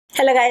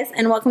Hello guys,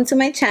 and welcome to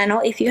my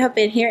channel. If you have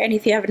been here and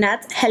if you have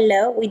not,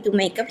 hello. We do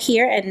makeup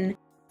here and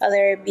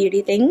other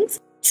beauty things.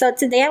 So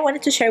today I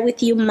wanted to share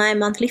with you my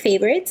monthly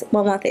favorites.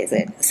 What month is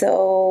it?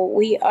 So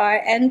we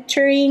are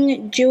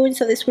entering June,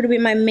 so this would be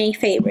my May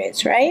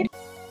favorites, right?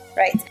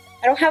 Right.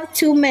 I don't have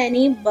too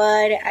many,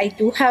 but I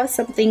do have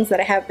some things that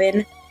I have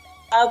been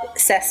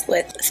obsessed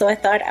with. So I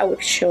thought I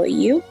would show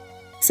you.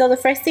 So the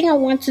first thing I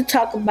want to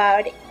talk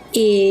about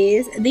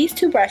is these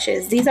two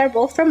brushes. These are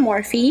both from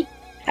Morphe.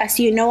 As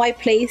you know, I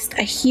placed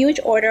a huge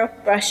order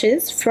of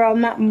brushes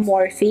from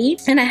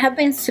Morphe, and I have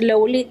been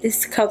slowly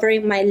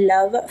discovering my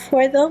love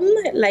for them,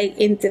 like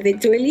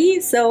individually.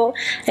 So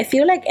I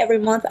feel like every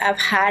month I've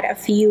had a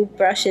few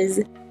brushes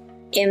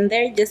in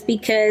there just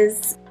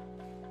because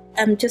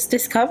I'm just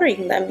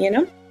discovering them, you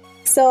know.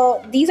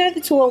 So these are the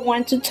two I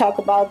want to talk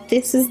about.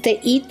 This is the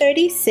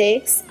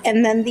E36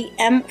 and then the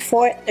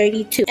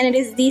M432, and it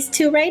is these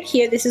two right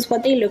here. This is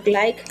what they look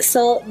like.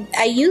 So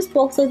I use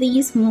both of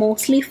these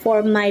mostly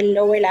for my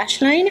lower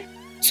lash line.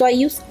 So I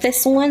use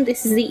this one.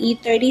 This is the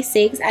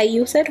E36. I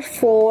use it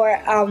for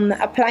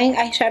applying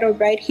eyeshadow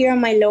right here on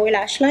my lower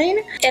lash line,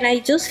 and I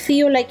just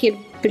feel like it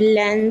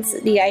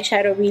blends the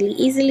eyeshadow really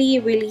easily,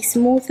 really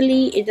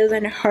smoothly. It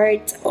doesn't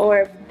hurt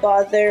or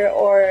bother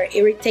or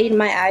irritate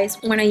my eyes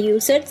when I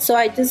use it. So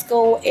I just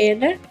go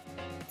in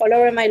all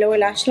over my lower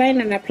lash line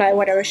and apply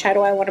whatever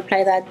shadow I want to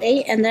apply that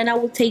day, and then I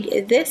will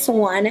take this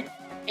one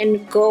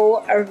and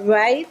go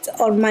right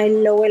on my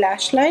lower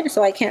lash line.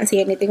 So I can't see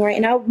anything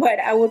right now, but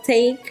I will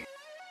take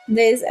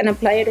this and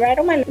apply it right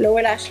on my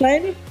lower lash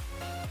line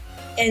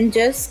and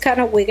just kind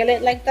of wiggle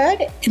it like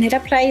that, and it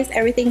applies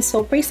everything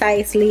so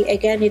precisely.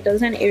 Again, it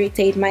doesn't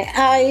irritate my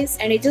eyes,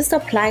 and it just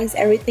applies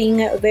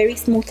everything very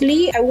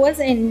smoothly. I was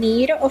in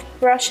need of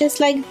brushes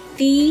like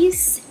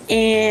these,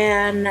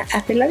 and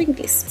I've been loving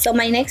this. So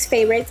my next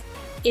favorite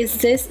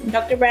is this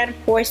Dr. Brand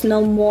Pores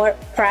No More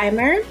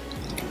Primer,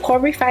 Pore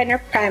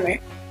Refiner Primer.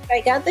 I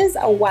got this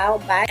a while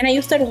back, and I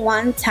used it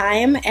one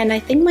time, and I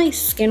think my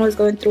skin was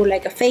going through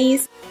like a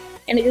phase,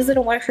 and it just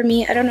didn't work for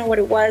me. I don't know what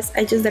it was.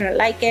 I just didn't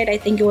like it. I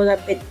think it was a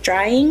bit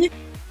drying.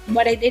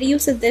 But I did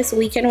use it this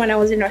weekend when I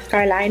was in North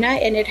Carolina,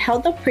 and it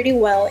held up pretty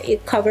well.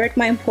 It covered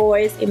my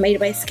pores. It made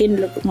my skin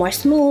look more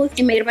smooth.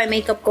 It made my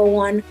makeup go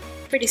on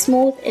pretty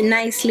smooth and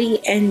nicely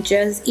and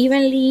just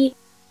evenly.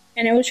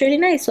 And it was really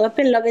nice. So I've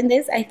been loving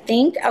this. I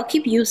think I'll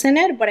keep using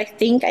it, but I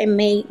think I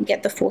may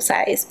get the full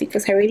size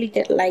because I really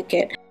did like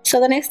it.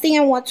 So the next thing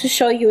I want to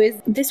show you is,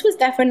 this was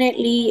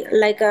definitely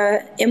like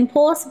a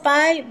impulse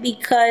buy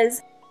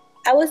because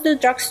I was at the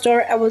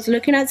drugstore. I was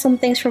looking at some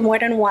things from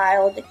Wet n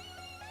Wild,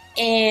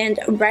 and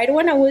right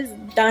when I was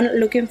done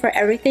looking for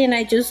everything,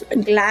 I just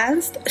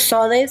glanced,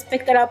 saw this,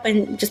 picked it up,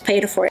 and just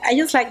paid for it. I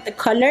just like the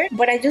color,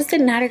 but I just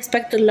did not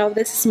expect to love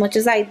this as much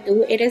as I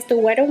do. It is the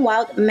Wet n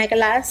Wild Mega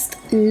Last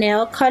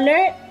Nail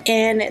Color,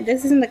 and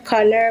this is in the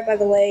color, by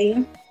the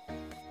way,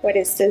 what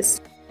is this?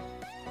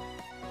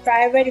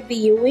 Private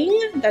Viewing.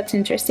 That's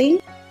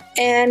interesting.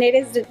 And it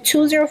is the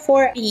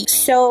 204E.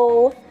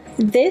 So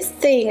this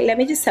thing, let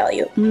me just tell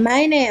you,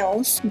 my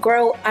nails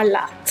grow a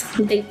lot.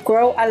 They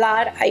grow a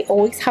lot. I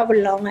always have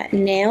long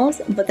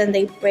nails, but then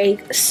they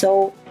break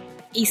so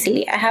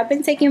easily. I have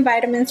been taking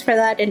vitamins for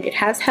that, and it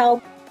has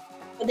helped,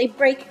 but they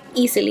break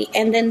easily,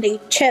 and then they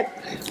chip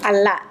a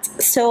lot.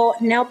 So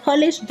nail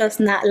polish does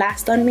not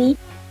last on me.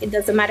 It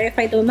doesn't matter if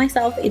I do it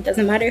myself. It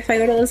doesn't matter if I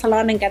go to the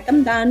salon and get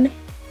them done.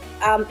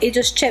 It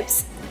just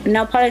chips.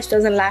 Nail polish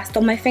doesn't last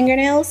on my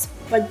fingernails,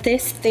 but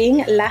this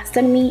thing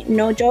lasted me,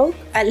 no joke,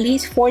 at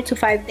least 4 to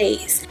 5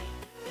 days.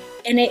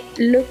 And it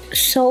looked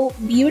so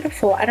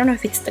beautiful. I don't know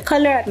if it's the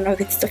color, I don't know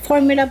if it's the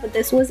formula, but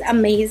this was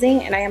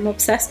amazing, and I am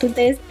obsessed with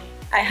this.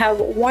 I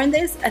have worn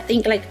this, I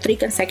think, like 3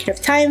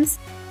 consecutive times.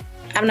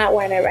 I'm not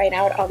wearing it right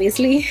now,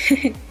 obviously,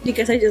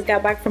 because I just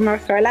got back from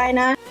North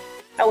Carolina.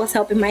 I was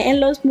helping my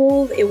in-laws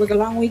move. It was a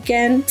long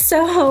weekend,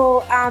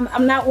 so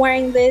I'm not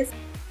wearing this.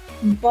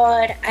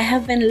 But I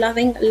have been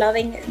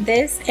loving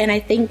this, and I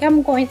think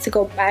I'm going to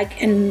go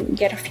back and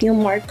get a few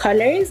more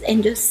colors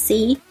and just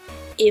see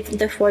if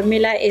the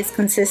formula is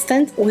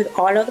consistent with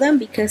all of them,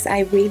 because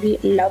I really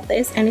love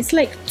this, and it's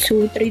like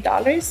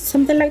 $2-3,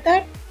 something like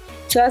that.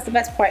 So that's the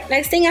best part.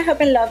 Next thing I have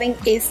been loving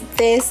is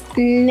this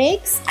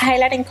NYX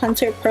Highlight and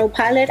Contour Pro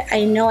palette.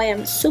 I know I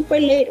am super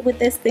late with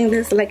this thing.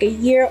 This is like a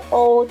year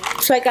old.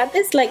 So I got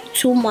this like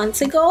 2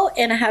 months ago,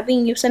 and I have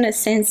been using it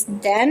since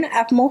then.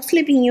 I've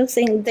mostly been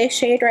using this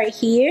shade right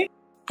here,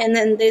 and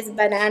then this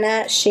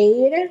banana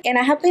shade, and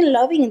I have been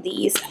loving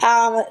these.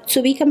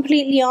 To be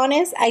completely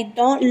honest, I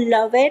don't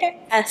love it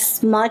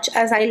as much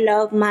as I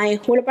love my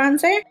Hoola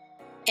bronzer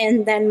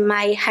and then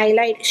my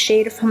highlight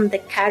shade from the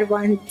Kat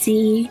Von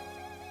D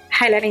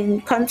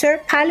Highlighting Contour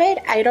palette.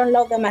 I don't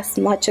love them as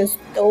much as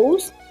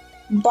those,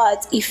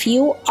 but if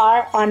you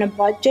are on a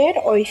budget,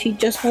 or if you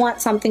just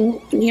want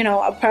something, you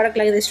know, a product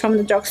like this from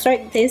the drugstore,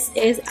 this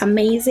is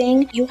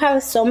amazing. You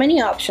have so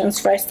many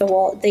options. First of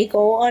all, they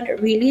go on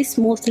really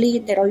smoothly.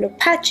 They don't look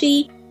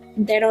patchy.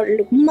 They don't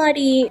look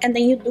muddy, and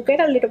then you do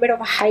get a little bit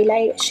of a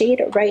highlight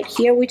shade right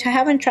here, which I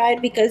haven't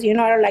tried because, you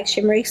know, I don't like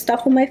shimmery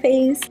stuff on my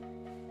face.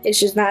 It's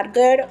just not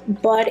good,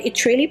 but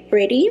it's really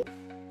pretty.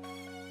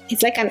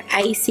 It's like an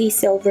icy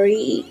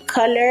silvery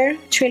color.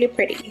 It's really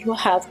pretty. You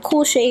have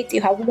cool shades,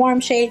 you have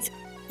warm shades,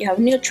 you have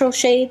neutral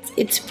shades.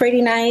 It's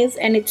pretty nice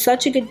and it's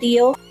such a good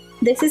deal.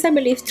 This is, I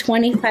believe,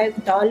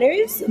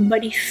 $25,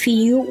 but if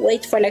you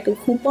wait for like a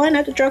coupon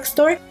at the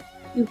drugstore,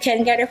 you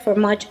can get it for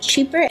much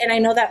cheaper. And I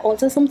know that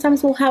also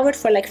sometimes we'll have it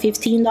for like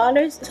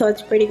 $15, so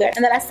it's pretty good.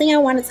 And the last thing I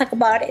want to talk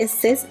about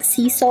is this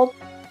sea salt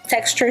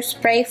texture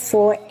spray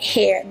for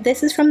hair.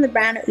 This is from the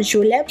brand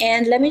Julep,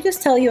 and let me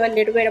just tell you a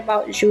little bit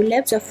about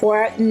Julep.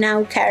 Sephora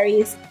now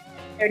carries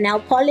their nail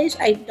polish.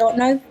 I don't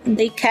know if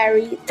they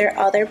carry their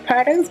other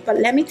products, but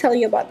let me tell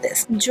you about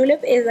this.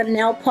 Julep is a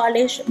nail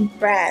polish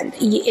brand.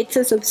 It's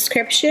a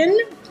subscription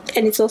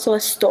and it's also a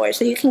store,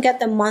 so you can get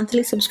the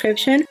monthly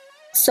subscription.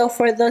 So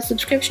for the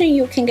subscription,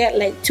 you can get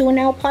like 2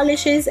 nail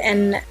polishes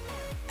and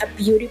a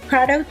beauty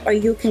product, or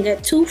you can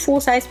get 2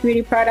 full-size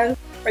beauty products,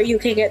 or you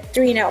can get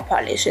 3 nail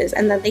polishes.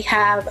 And then they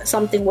have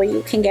something where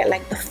you can get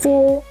like the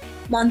full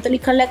monthly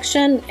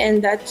collection,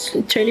 and that's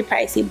really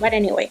pricey. But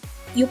anyway,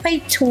 you pay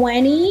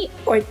 $20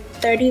 or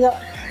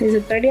 $30. Is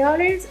it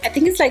 $30? I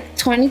think it's like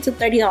 $20 to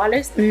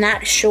 $30.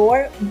 Not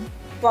sure,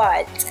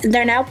 but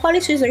their nail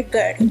polishes are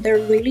good.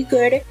 They're really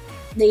good.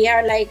 They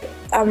are like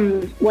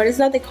what is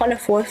that they call it,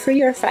 4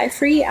 free or 5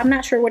 free? I'm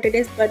not sure what it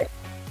is, but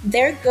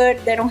they're good.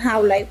 They don't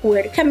have like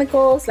weird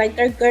chemicals. Like,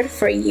 they're good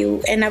for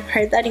you. And I've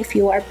heard that if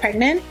you are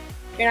pregnant,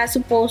 you're not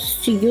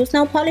supposed to use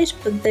nail polish,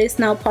 but this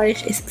nail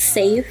polish is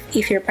safe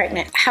if you're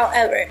pregnant.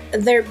 However,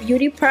 their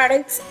beauty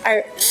products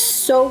are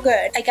so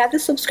good. I got the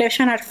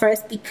subscription at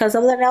first because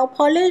of the nail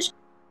polish,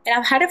 and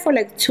I've had it for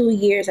like 2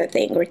 years, I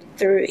think, or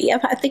 3.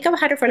 I think I've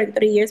had it for like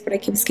 3 years, but I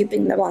keep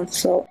skipping the month,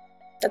 so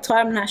that's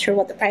why I'm not sure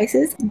what the price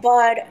is.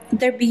 But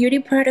their beauty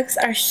products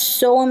are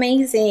so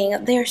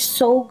amazing. They're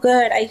so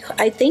good.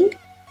 I think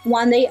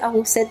one day I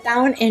will sit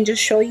down and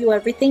just show you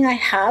everything I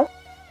have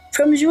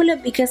from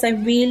Julep, because I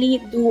really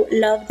do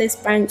love this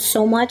brand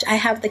so much. I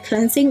have the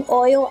cleansing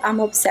oil I'm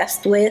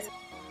obsessed with.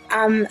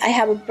 I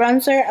have a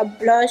bronzer, a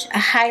blush, a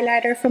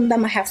highlighter from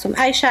them. I have some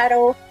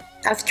eyeshadow.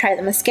 I've tried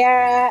the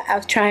mascara.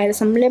 I've tried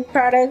some lip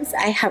products.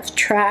 I have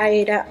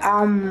tried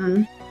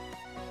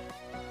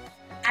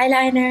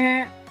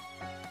eyeliner.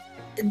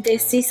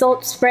 This sea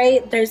salt spray.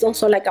 There's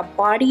also like a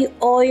body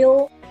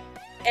oil,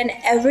 and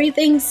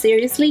everything,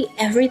 seriously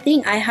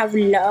everything I have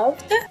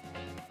loved.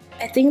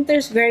 I think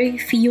there's very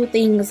few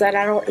things that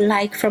I don't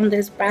like from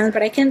this brand,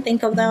 but I can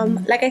think of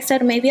them. Like I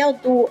said, maybe I'll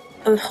do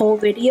a whole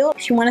video.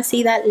 If you want to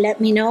see that,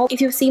 let me know. If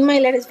you've seen my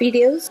latest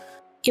videos,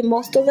 in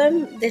most of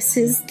them, this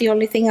is the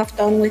only thing I've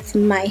done with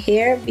my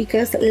hair,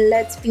 because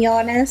let's be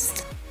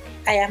honest,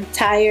 I am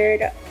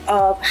tired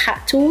of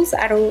hat tools.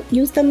 I don't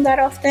use them that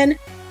often.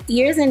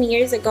 Years and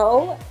years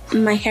ago,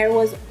 my hair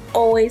was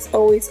always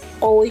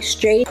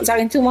straight. I'm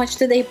talking too much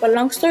today, but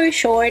long story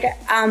short,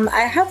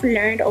 I have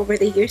learned over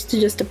the years to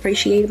just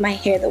appreciate my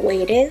hair the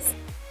way it is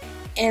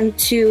and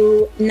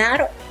to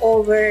not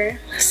over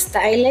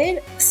style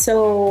it.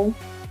 So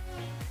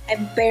I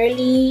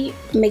barely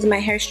make my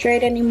hair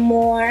straight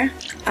anymore.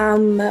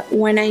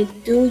 When I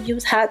do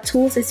use hat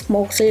tools, it's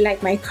mostly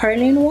like my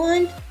curling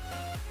one,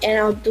 and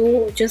I'll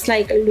do just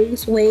like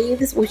loose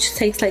waves, which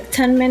takes like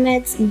 10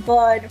 minutes.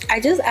 But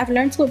I've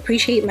learned to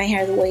appreciate my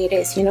hair the way it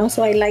is, you know,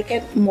 so I like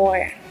it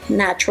more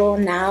natural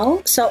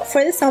now. So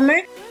for the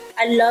summer,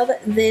 I love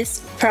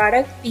this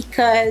product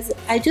because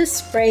I just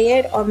spray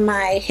it on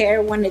my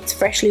hair when it's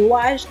freshly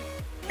washed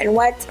and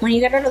wet. When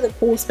you get out of the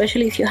pool,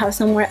 especially if you have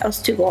somewhere else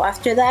to go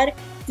after that,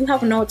 you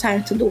have no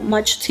time to do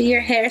much to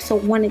your hair. So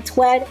when it's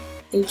wet,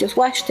 you just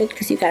washed it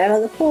because you got out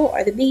of the pool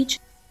or the beach,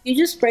 you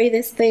just spray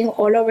this thing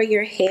all over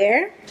your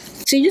hair.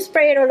 So you just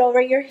spray it all over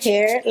your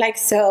hair like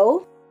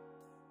so.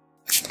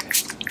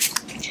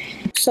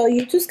 So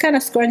you just kind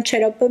of scrunch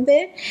it up a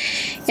bit,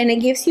 and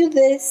it gives you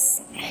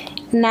this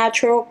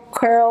natural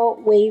curl,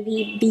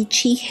 wavy,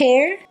 beachy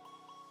hair.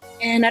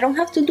 And I don't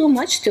have to do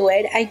much to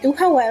it. I do,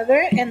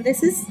 however, and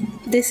this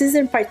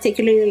isn't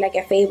particularly like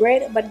a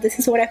favorite, but this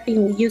is what I've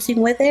been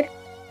using with it.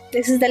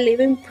 This is the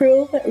Living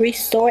Proof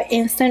Restore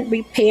Instant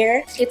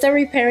Repair. It's a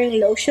repairing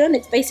lotion.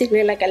 It's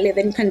basically like a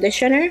leave-in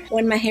conditioner.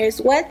 When my hair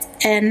is wet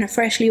and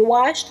freshly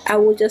washed, I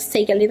will just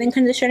take a leave-in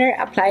conditioner,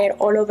 apply it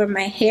all over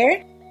my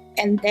hair,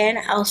 and then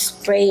I'll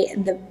spray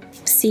the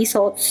sea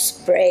salt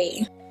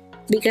spray.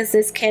 Because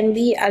this can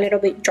be a little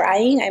bit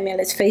drying. I mean,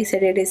 let's face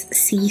it, it is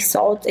sea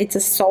salt. It's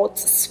a salt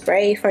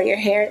spray for your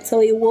hair,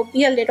 so it will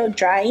be a little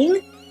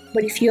drying.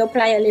 But if you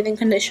apply a leave-in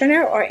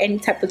conditioner or any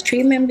type of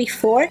treatment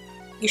before,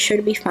 you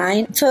should be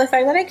fine. So the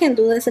fact that I can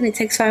do this and it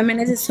takes 5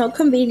 minutes is so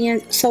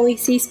convenient, so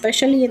easy,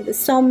 especially in the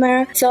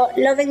summer. So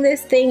loving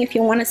this thing. If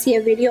you want to see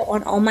a video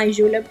on all my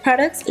Julep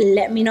products,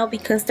 let me know,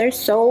 because they're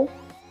so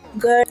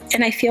good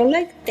and I feel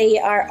like they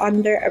are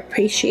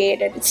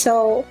underappreciated.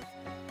 So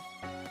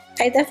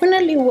I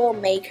definitely will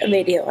make a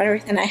video on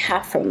everything I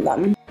have from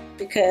them,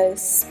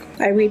 because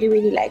I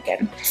really like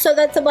it. So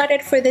that's about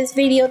it for this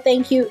video.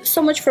 Thank you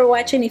so much for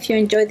watching. If you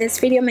enjoyed this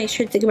video, make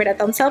sure to give it a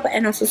thumbs up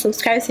and also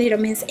subscribe so you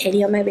don't miss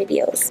any of my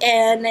videos.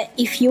 And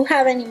if you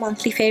have any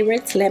monthly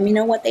favorites, let me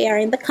know what they are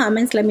in the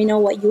comments. Let me know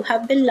what you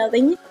have been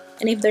loving,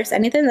 and if there's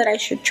anything that I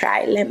should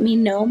try, let me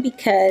know,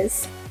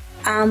 because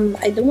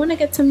I do want to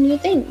get some new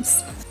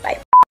things.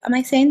 Like, am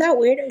I saying that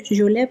weird?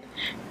 Julep.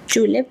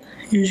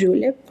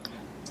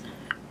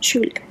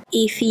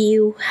 If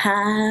you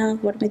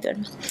have, what am I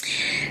doing?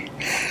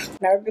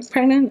 Never been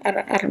pregnant? I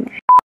don't know.